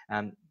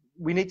Way.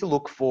 We need to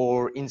look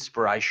for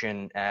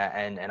inspiration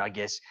and I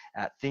guess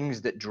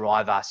things that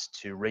drive us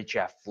to reach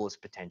our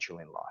fullest potential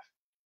in life.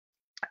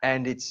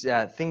 And it's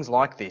things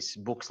like this,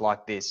 books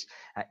like this,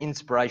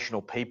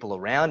 inspirational people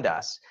around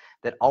us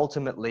that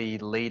ultimately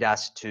lead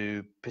us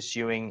to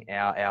pursuing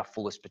our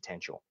fullest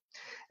potential.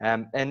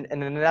 And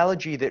an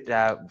analogy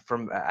that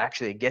from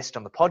actually a guest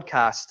on the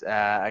podcast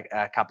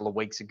a couple of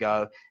weeks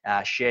ago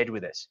shared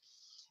with us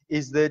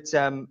is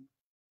that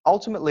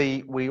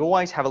ultimately we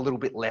always have a little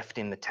bit left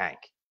in the tank.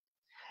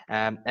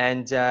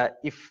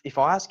 If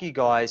I ask you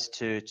guys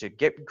to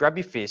grab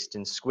your fist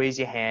and squeeze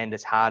your hand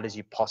as hard as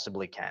you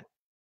possibly can.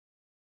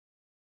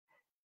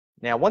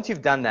 Now, once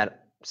you've done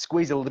that,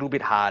 squeeze a little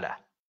bit harder.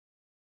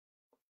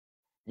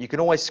 You can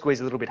always squeeze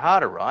a little bit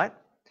harder, right?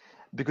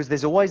 Because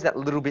there's always that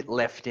little bit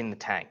left in the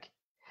tank.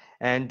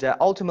 And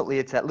ultimately,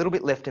 it's that little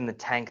bit left in the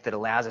tank that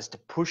allows us to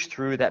push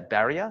through that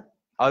barrier,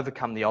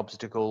 overcome the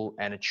obstacle,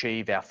 and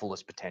achieve our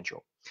fullest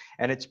potential.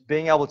 And it's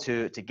being able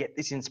to get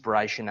this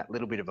inspiration, that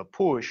little bit of a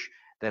push,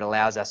 that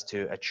allows us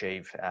to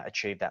achieve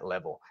that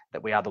level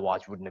that we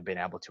otherwise wouldn't have been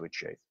able to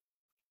achieve.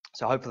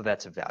 So hopefully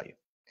that's of value.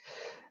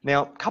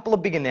 Now, a couple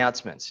of big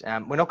announcements.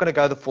 We're not going to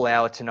go the full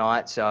hour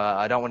tonight, so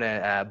I don't want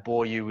to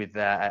bore you with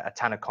a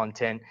ton of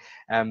content.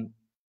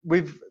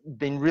 We've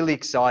been really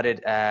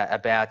excited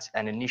about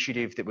an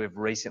initiative that we've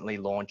recently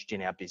launched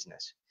in our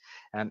business.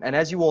 And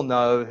as you all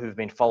know, who've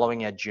been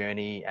following our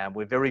journey,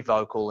 we're very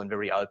vocal and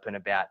very open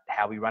about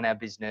how we run our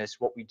business,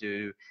 what we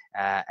do,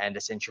 and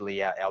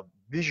essentially our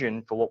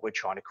vision for what we're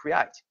trying to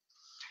create.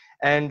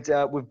 And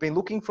we've been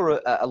looking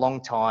for a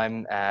long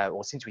time,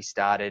 or since we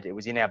started. It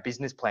was in our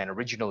business plan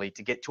originally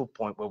to get to a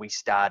point where we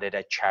started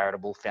a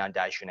charitable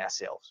foundation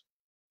ourselves,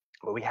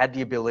 where we had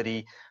the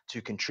ability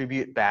to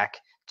contribute back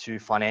to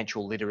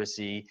financial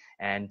literacy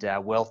and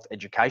wealth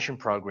education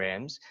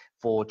programs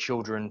for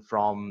children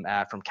from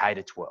K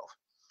to 12.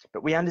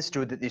 But we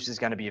understood that this was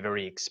going to be a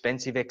very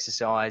expensive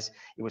exercise.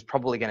 It was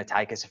probably going to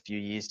take us a few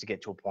years to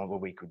get to a point where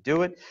we could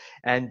do it.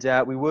 And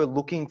we were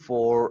looking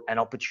for an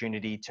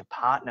opportunity to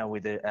partner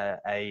with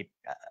I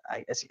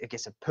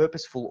guess, a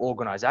purposeful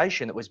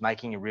organization that was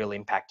making a real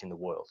impact in the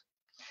world.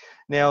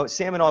 Now,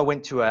 Sam and I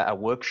went to a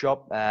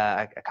workshop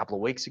a couple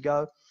of weeks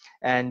ago.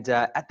 And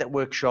at that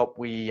workshop,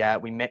 we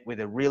met with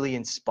a really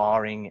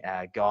inspiring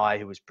guy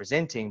who was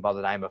presenting by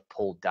the name of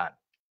Paul Dunn.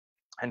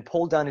 And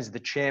Paul Dunn is the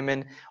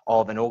chairman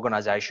of an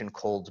organization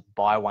called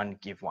Buy One,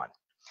 Give One.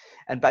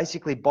 And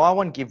basically, Buy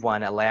One, Give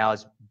One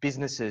allows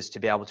businesses to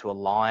be able to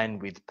align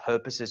with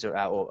purposes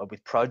or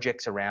with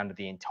projects around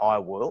the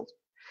entire world.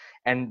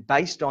 And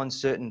based on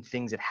certain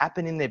things that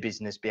happen in their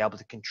business, be able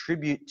to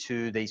contribute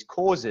to these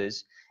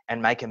causes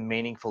and make a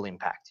meaningful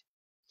impact.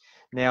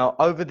 Now,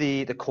 over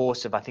the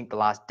course of, I think, the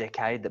last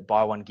decade that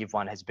Buy One, Give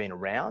One has been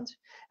around,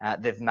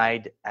 they've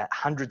made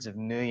hundreds of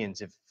millions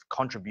of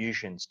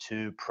contributions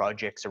to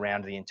projects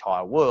around the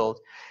entire world,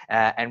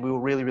 and we were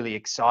really, really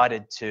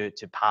excited to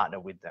partner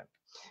with them.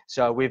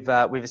 So we've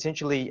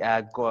essentially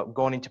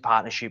gone into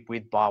partnership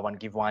with Buy One,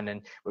 Give One,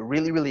 and we're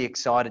really, really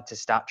excited to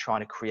start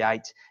trying to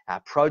create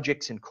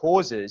projects and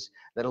causes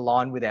that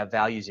align with our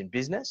values in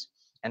business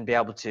and be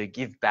able to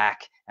give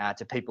back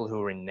to people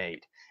who are in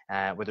need.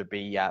 Whether it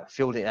be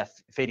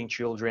feeding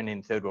children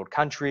in third world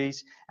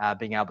countries,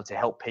 being able to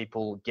help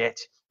people get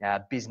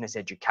business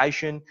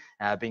education,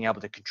 being able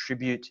to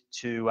contribute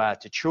to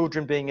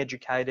children being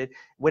educated,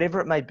 whatever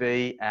it may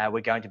be,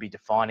 we're going to be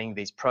defining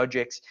these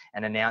projects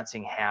and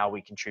announcing how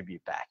we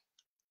contribute back.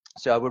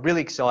 So we're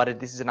really excited.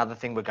 This is another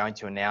thing we're going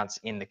to announce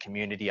in the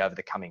community over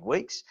the coming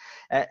weeks.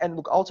 And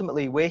look,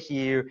 ultimately, we're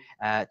here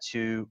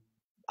to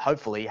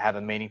hopefully have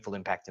a meaningful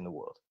impact in the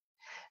world.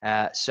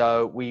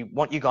 So we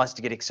want you guys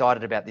to get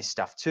excited about this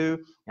stuff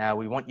too.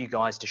 We want you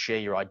guys to share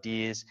your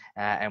ideas,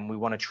 and we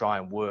want to try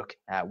and work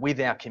with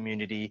our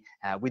community,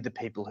 with the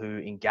people who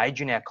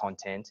engage in our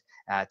content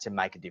to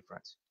make a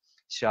difference.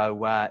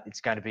 So it's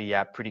going to be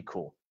pretty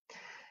cool.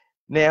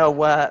 Now,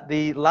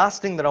 the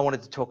last thing that I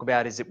wanted to talk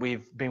about is that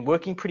we've been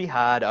working pretty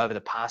hard over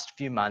the past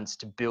few months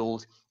to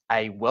build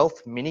a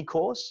wealth mini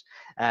course,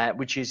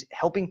 which is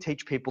helping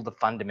teach people the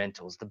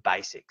fundamentals, the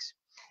basics.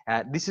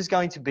 This is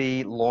going to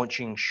be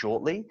launching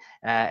shortly,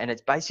 and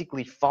it's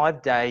basically a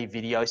 5-day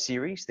video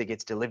series that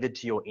gets delivered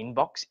to your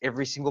inbox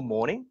every single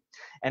morning.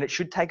 And it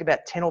should take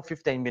about 10 or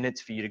 15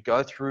 minutes for you to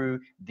go through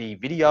the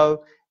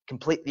video,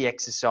 complete the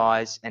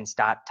exercise, and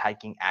start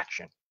taking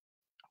action.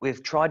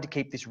 We've tried to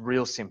keep this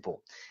real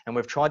simple, and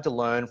we've tried to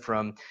learn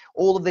from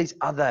all of these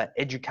other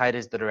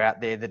educators that are out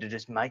there that are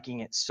just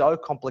making it so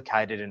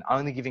complicated and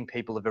only giving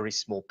people a very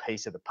small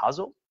piece of the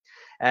puzzle.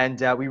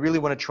 And we really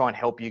want to try and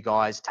help you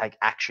guys take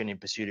action in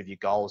pursuit of your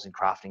goals and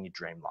crafting your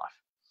dream life.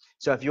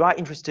 So if you are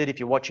interested, if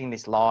you're watching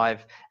this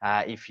live,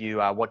 if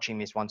you are watching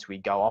this once we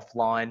go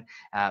offline,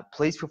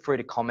 please feel free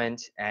to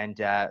comment and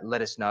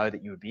let us know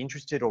that you would be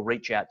interested, or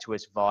reach out to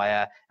us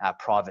via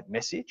private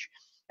message.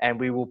 And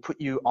we will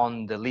put you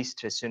on the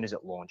list as soon as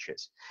it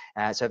launches.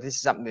 So if this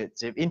is something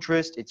that's of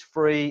interest, it's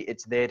free,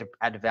 it's there to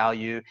add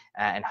value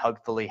and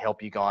hopefully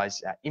help you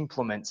guys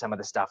implement some of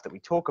the stuff that we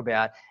talk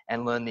about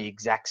and learn the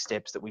exact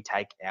steps that we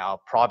take our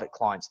private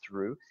clients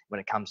through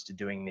when it comes to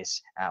doing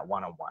this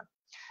one-on-one.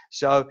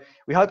 So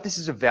we hope this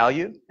is of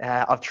value.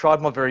 I've tried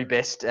my very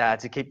best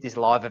to keep this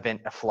live event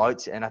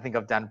afloat, and I think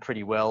I've done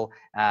pretty well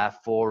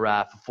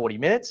for 40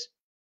 minutes.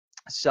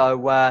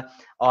 So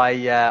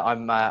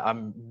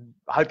I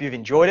hope you've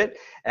enjoyed it,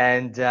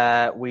 and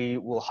we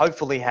will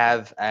hopefully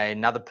have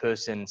another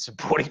person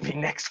supporting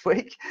me next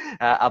week.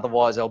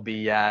 Otherwise, I'll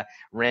be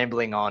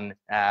rambling on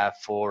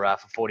for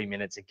 40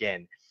 minutes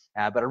again.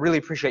 But I really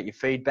appreciate your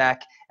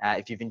feedback.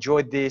 If you've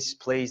enjoyed this,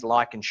 please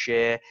like and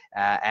share,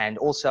 and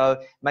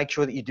also make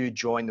sure that you do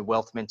join the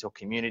Wealth Mentor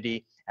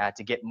community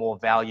to get more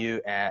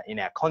value in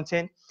our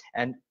content.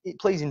 And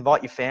please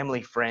invite your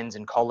family, friends,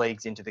 and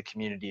colleagues into the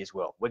community as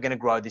well. We're going to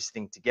grow this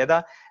thing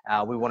together.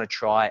 We want to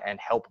try and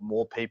help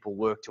more people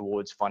work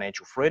towards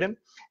financial freedom.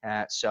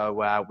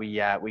 So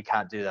we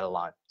can't do that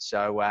alone.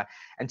 So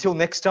until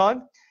next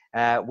time,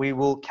 we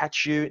will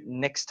catch you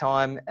next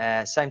time,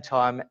 same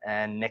time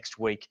and next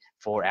week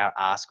for our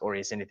Ask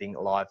Aureus Anything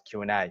live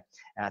Q&A.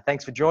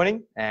 Thanks for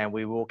joining, and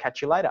we will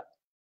catch you later.